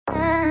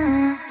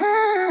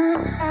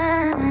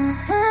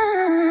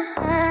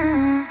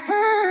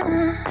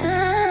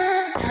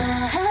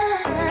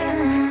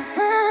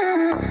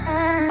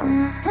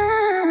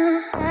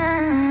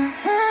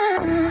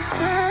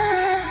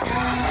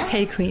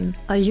Queen.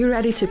 Are you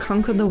ready to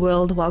conquer the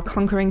world while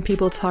conquering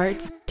people's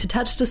hearts? To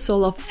touch the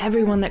soul of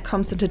everyone that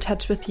comes into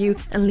touch with you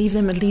and leave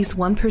them at least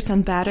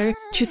 1% better?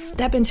 To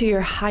step into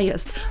your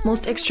highest,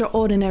 most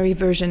extraordinary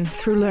version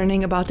through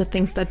learning about the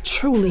things that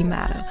truly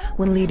matter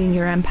when leading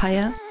your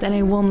empire? Then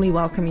I warmly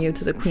welcome you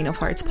to the Queen of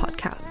Hearts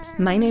podcast.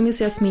 My name is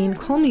Yasmin,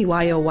 call me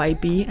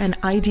YOYB, and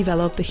I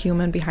develop the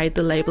human behind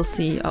the label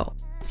CEO.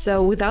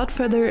 So without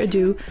further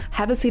ado,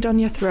 have a seat on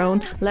your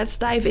throne, let's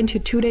dive into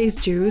today's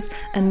juice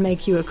and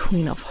make you a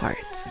Queen of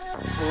Hearts.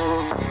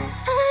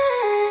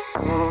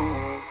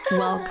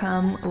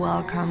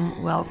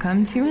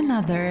 Welcome to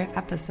another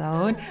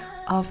episode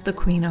of the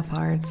Queen of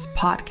Hearts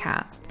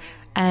podcast.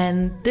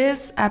 And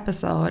this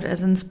episode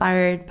is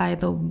inspired by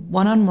the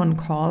one-on-one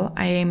call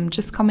I am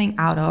just coming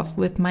out of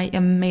with my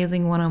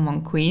amazing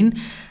one-on-one queen.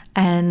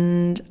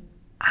 And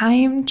I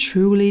am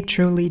truly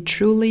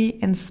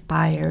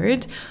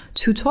inspired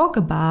to talk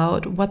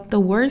about what the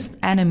worst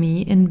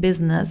enemy in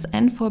business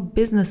and for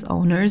business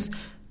owners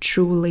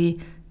truly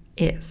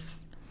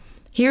is.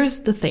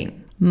 Here's the thing.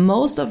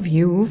 Most of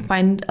you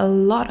find a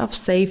lot of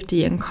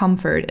safety and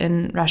comfort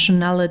in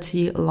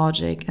rationality,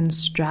 logic, and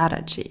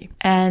strategy.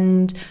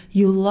 And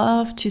you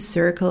love to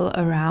circle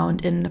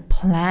around in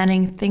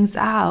planning things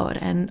out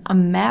and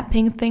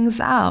mapping things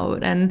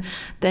out. And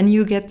then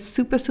you get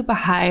super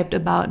hyped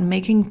about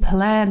making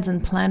plans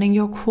and planning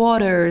your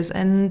quarters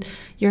and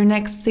your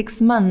next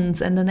 6 months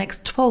and the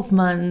next 12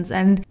 months.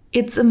 And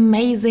it's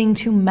amazing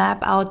to map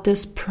out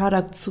this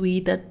product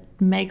suite that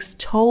makes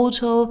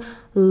total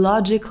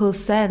logical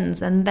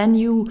sense, and then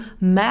you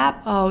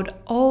map out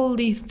all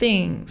these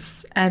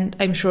things, and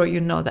I'm sure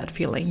you know that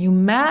feeling. You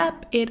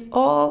map it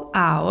all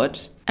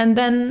out, and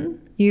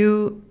then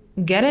you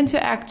get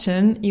into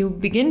action, you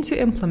begin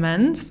to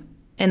implement,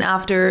 and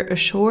after a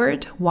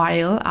short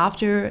while,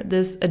 after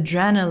this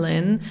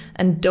adrenaline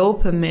and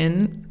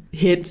dopamine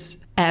hits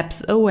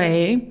ebbs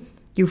away,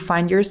 you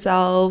find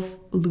yourself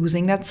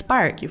losing that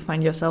spark, you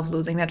find yourself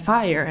losing that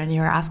fire, and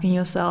you're asking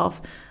yourself,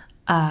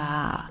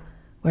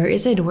 where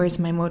is it? Where's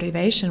my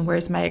motivation?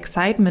 Where's my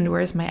excitement?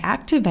 Where's my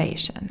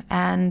activation?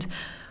 And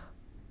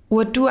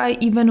what do I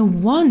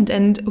even want?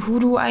 And who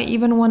do I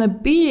even want to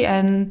be?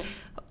 And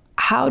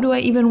how do I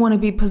even want to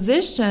be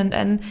positioned?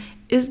 And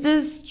is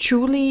this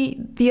truly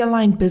the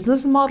aligned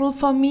business model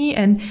for me?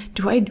 And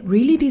do I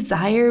really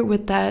desire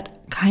with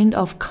that kind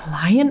of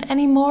client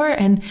anymore?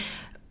 And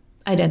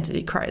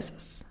identity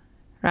crisis,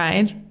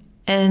 right?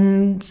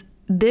 And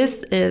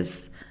this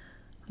is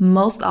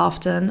most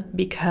often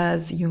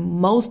because you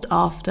most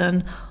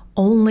often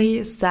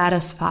only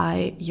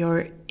satisfy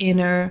your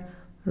inner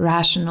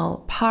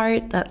rational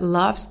part that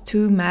loves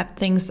to map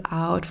things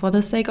out for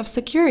the sake of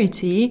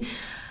security,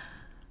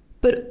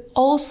 but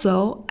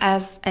also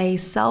as a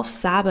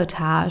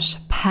self-sabotage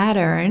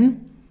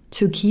pattern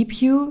to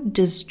keep you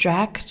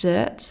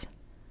distracted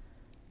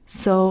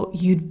so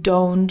you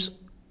don't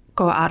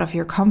go out of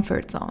your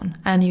comfort zone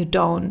and you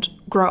don't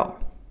grow.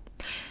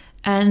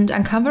 And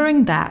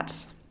uncovering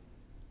that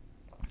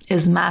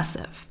is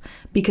massive,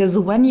 because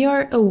when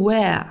you're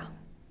aware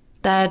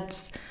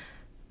that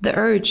the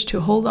urge to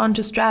hold on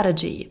to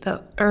strategy,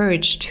 the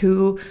urge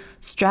to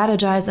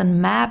strategize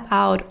and map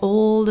out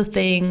all the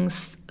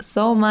things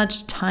so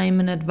much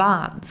time in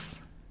advance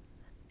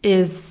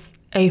is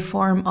a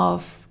form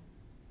of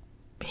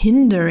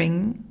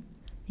hindering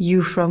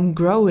you from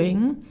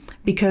growing,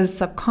 because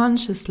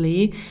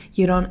subconsciously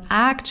you don't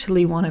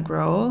actually want to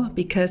grow,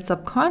 because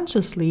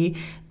subconsciously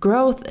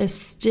growth is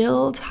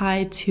still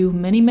tied to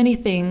many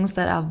things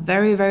that are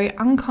very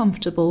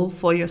uncomfortable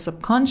for your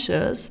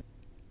subconscious.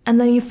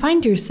 And then you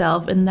find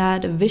yourself in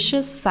that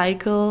vicious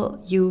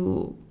cycle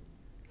you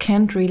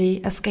can't really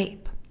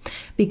escape.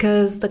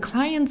 Because the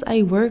clients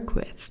I work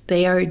with,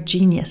 they are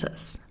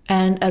geniuses.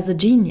 And as a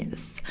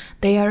genius,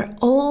 they are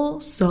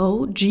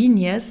also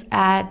genius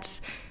at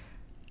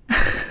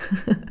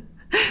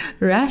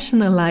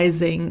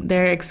rationalizing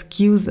their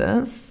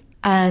excuses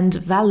and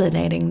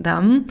validating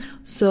them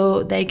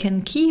so they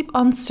can keep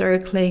on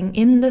circling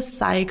in the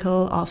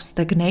cycle of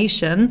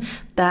stagnation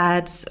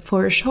that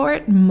for a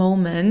short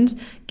moment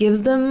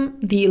gives them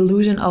the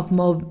illusion of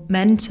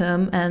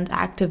momentum and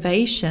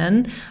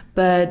activation,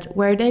 but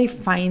where they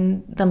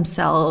find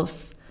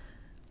themselves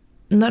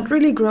not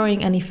really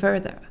growing any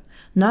further,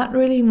 not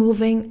really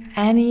moving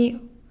any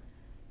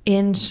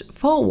inch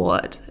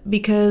forward,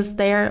 because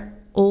they're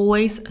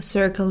always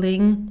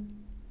circling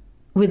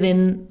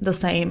within the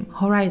same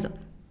horizon,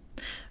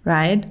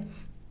 right?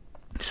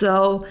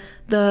 So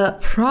the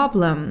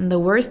problem, the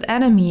worst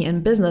enemy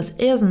in business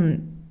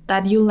isn't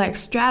that you lack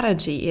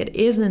strategy. It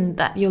isn't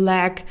that you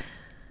lack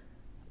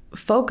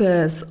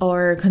focus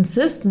or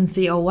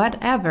consistency or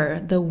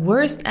whatever. The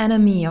worst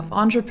enemy of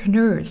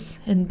entrepreneurs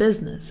in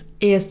business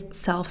is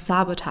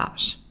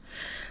self-sabotage.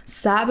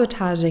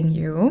 Sabotaging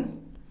you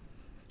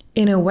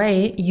in a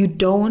way you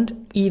don't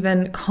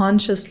even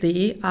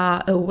consciously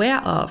are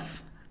aware of.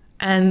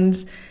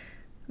 And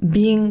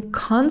being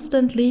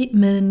constantly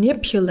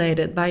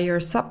manipulated by your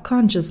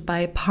subconscious,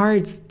 by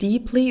parts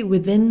deeply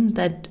within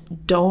that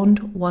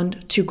don't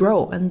want to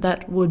grow and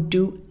that would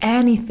do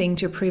anything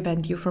to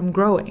prevent you from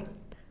growing.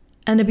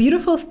 And the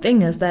beautiful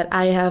thing is that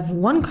I have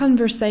one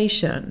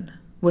conversation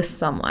with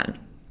someone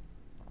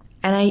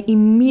and I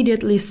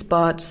immediately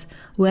spot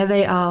where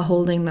they are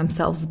holding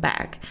themselves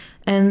back.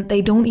 And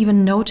they don't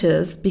even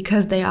notice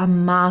because they are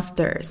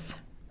masters,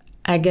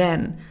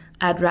 again,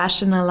 at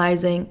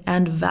rationalizing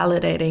and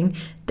validating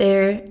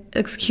their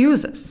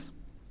excuses.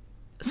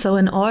 So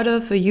in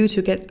order for you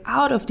to get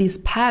out of these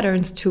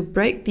patterns, to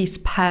break these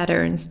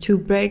patterns, to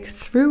break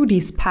through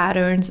these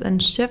patterns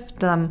and shift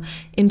them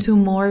into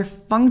more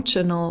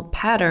functional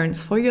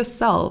patterns for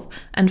yourself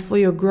and for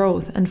your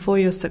growth and for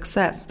your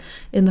success,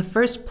 in the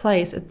first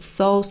place, it's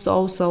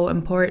so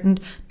important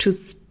to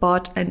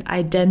spot and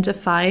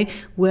identify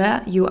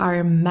where you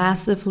are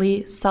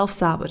massively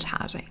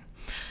self-sabotaging.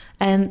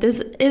 And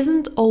this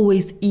isn't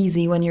always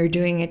easy when you're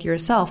doing it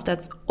yourself.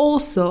 That's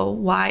also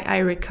why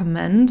I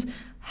recommend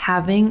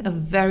having a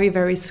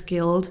very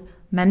skilled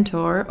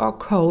mentor or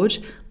coach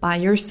by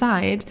your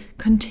side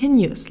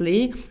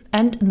continuously,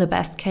 and in the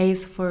best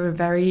case for a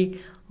very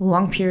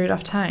long period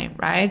of time,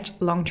 right?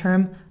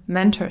 Long-term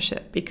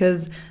mentorship,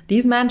 because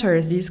these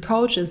mentors, these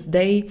coaches,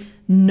 they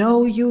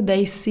know you,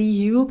 they see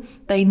you,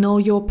 they know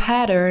your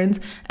patterns,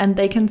 and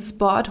they can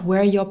spot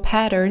where your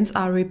patterns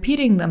are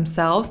repeating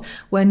themselves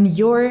when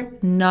you're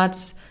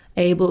not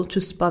able to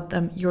spot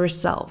them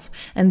yourself.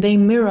 And they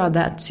mirror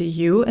that to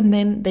you, and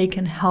then they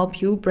can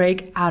help you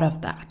break out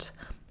of that,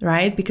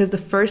 right? Because the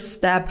first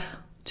step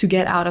to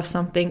get out of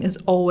something is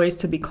always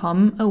to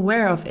become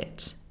aware of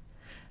it.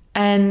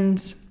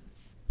 And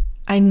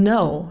I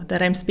know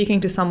that I'm speaking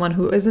to someone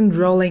who isn't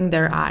rolling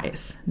their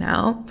eyes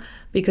now,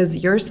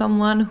 because you're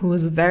someone who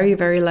is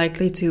very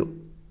likely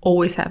to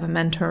always have a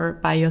mentor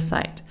by your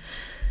side.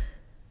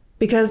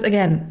 Because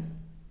again,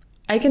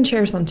 I can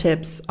share some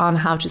tips on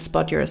how to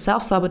spot your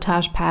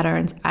self-sabotage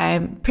patterns.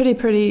 I'm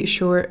pretty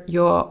sure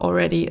you're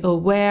already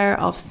aware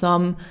of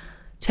some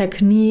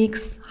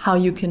techniques, how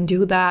you can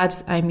do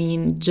that. I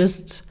mean,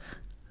 just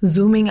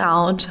zooming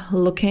out,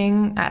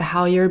 looking at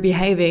how you're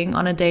behaving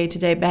on a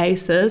day-to-day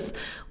basis,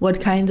 what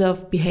kind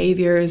of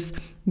behaviors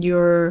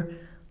you're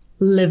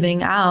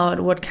living out,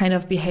 what kind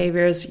of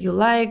behaviors you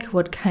like,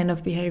 what kind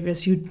of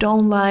behaviors you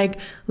don't like,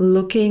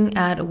 looking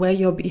at where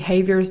your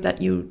behaviors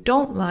that you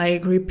don't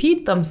like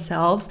repeat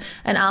themselves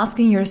and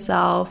asking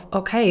yourself,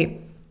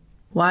 okay,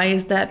 why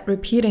is that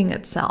repeating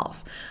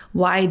itself?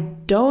 Why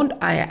don't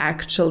I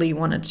actually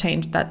want to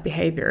change that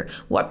behavior?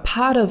 What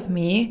part of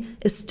me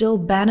is still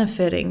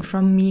benefiting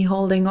from me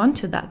holding on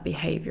to that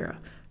behavior,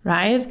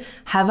 right?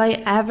 Have I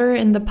ever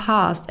in the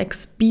past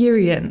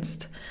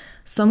experienced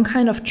some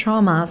kind of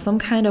trauma, some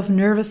kind of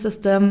nervous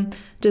system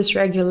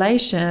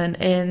dysregulation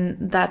in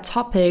that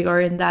topic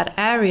or in that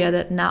area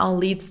that now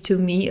leads to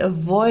me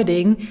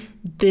avoiding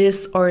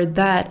this or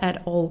that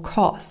at all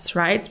costs,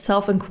 right?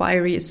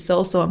 Self-inquiry is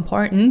so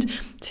important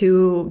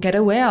to get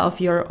aware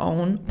of your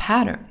own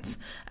patterns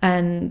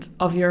and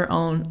of your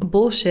own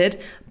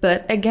bullshit.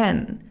 But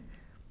again,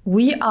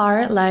 we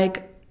are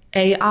like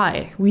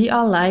AI. We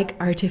are like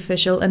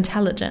artificial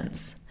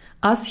intelligence.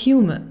 Us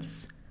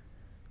humans,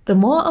 the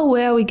more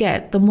aware we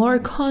get, the more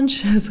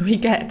conscious we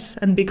get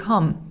and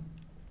become,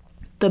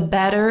 the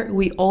better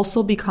we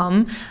also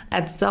become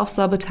at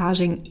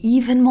self-sabotaging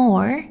even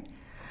more,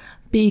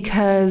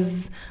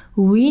 because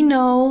we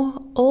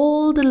know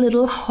all the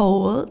little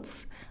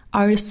holes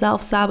our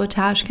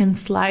self-sabotage can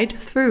slide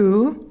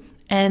through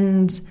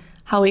and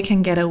how we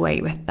can get away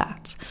with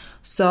that.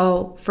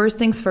 So first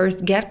things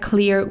first, get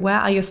clear. Where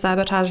are you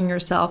sabotaging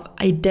yourself?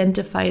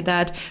 Identify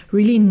that,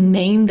 really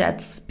name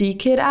that,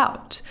 speak it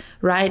out,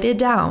 write it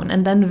down,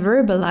 and then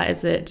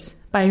verbalize it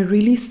by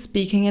really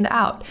speaking it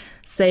out.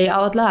 Say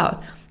out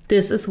loud,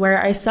 this is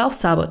where I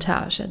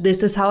self-sabotage.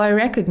 This is how I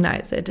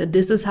recognize it.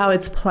 This is how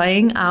it's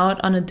playing out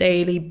on a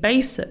daily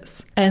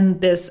basis. And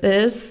this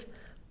is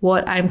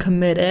what I'm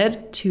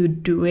committed to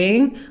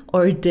doing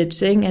or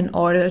ditching in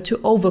order to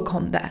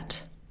overcome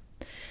that.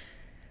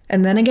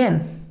 And then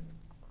again,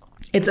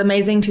 it's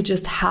amazing to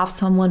just have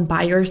someone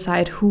by your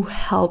side who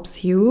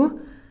helps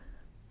you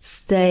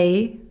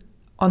stay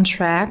on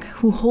track,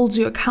 who holds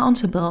you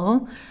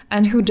accountable,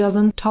 and who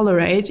doesn't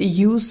tolerate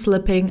you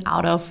slipping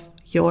out of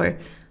your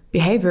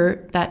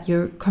behavior that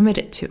you're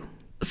committed to.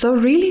 So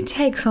really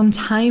take some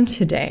time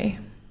today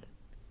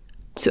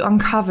to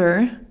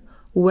uncover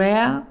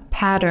where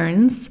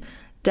patterns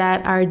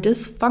that are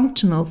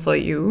dysfunctional for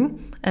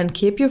you and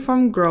keep you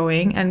from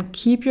growing and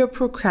keep you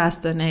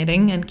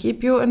procrastinating and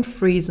keep you in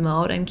freeze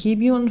mode and keep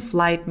you in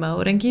flight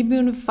mode and keep you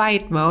in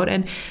fight mode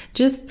and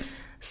just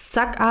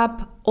suck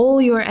up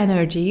all your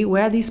energy,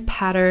 where these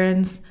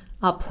patterns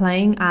are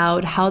playing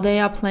out, how they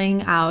are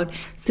playing out,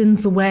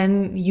 since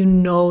when you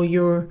know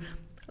you're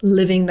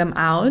living them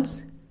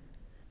out,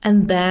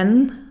 and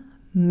then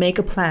make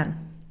a plan.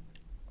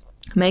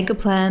 Make a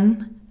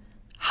plan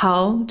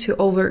how to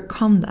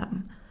overcome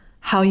them.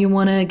 how you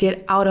want to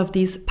get out of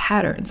these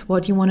patterns,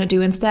 what you want to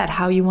do instead,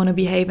 how you want to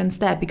behave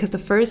instead. Because the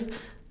first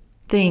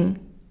thing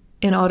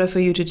in order for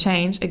you to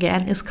change,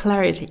 again, is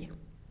clarity.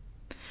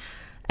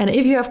 And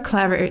if you have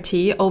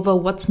clarity over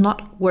what's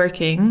not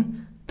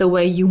working the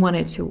way you want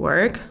it to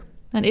work,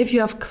 and if you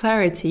have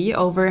clarity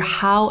over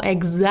how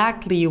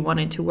exactly you want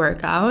it to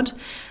work out,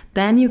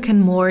 then you can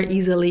more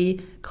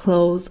easily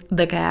close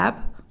the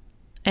gap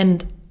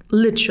and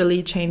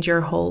literally change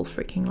your whole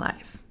freaking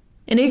life.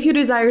 And if you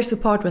desire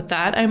support with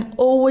that, I'm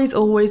always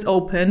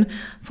open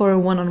for a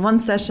one-on-one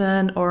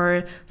session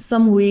or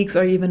some weeks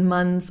or even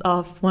months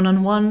of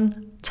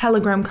one-on-one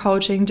Telegram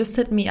coaching. Just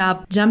hit me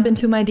up, jump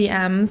into my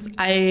DMs.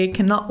 I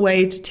cannot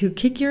wait to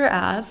kick your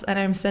ass, and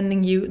I'm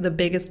sending you the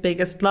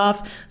biggest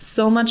love.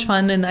 So much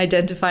fun in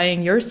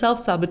identifying your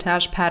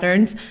self-sabotage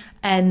patterns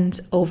and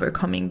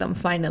overcoming them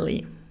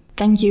finally.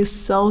 Thank you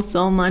so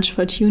much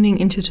for tuning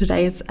into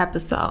today's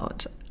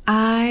episode.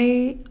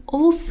 I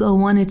also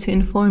wanted to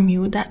inform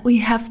you that we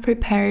have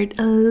prepared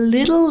a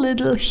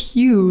little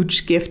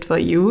huge gift for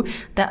you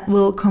that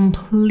will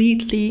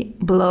completely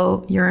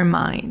blow your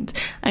mind.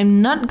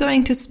 I'm not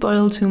going to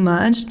spoil too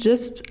much,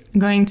 just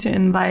going to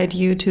invite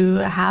you to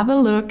have a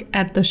look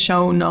at the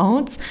show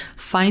notes,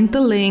 find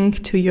the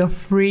link to your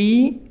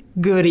free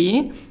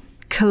goodie,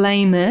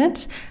 claim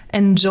it,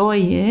 enjoy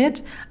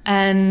it,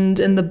 and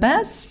in the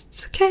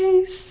best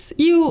case,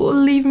 you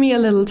leave me a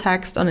little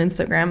text on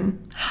Instagram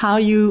how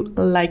you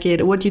like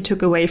it, what you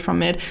took away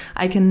from it.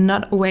 I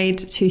cannot wait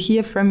to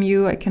hear from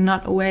you. I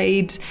cannot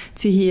wait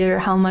to hear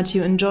how much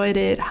you enjoyed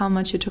it, how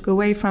much you took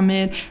away from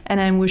it, and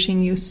I'm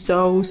wishing you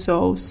so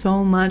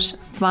much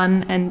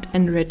fun and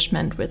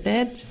enrichment with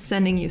it.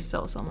 Sending you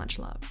so much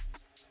love.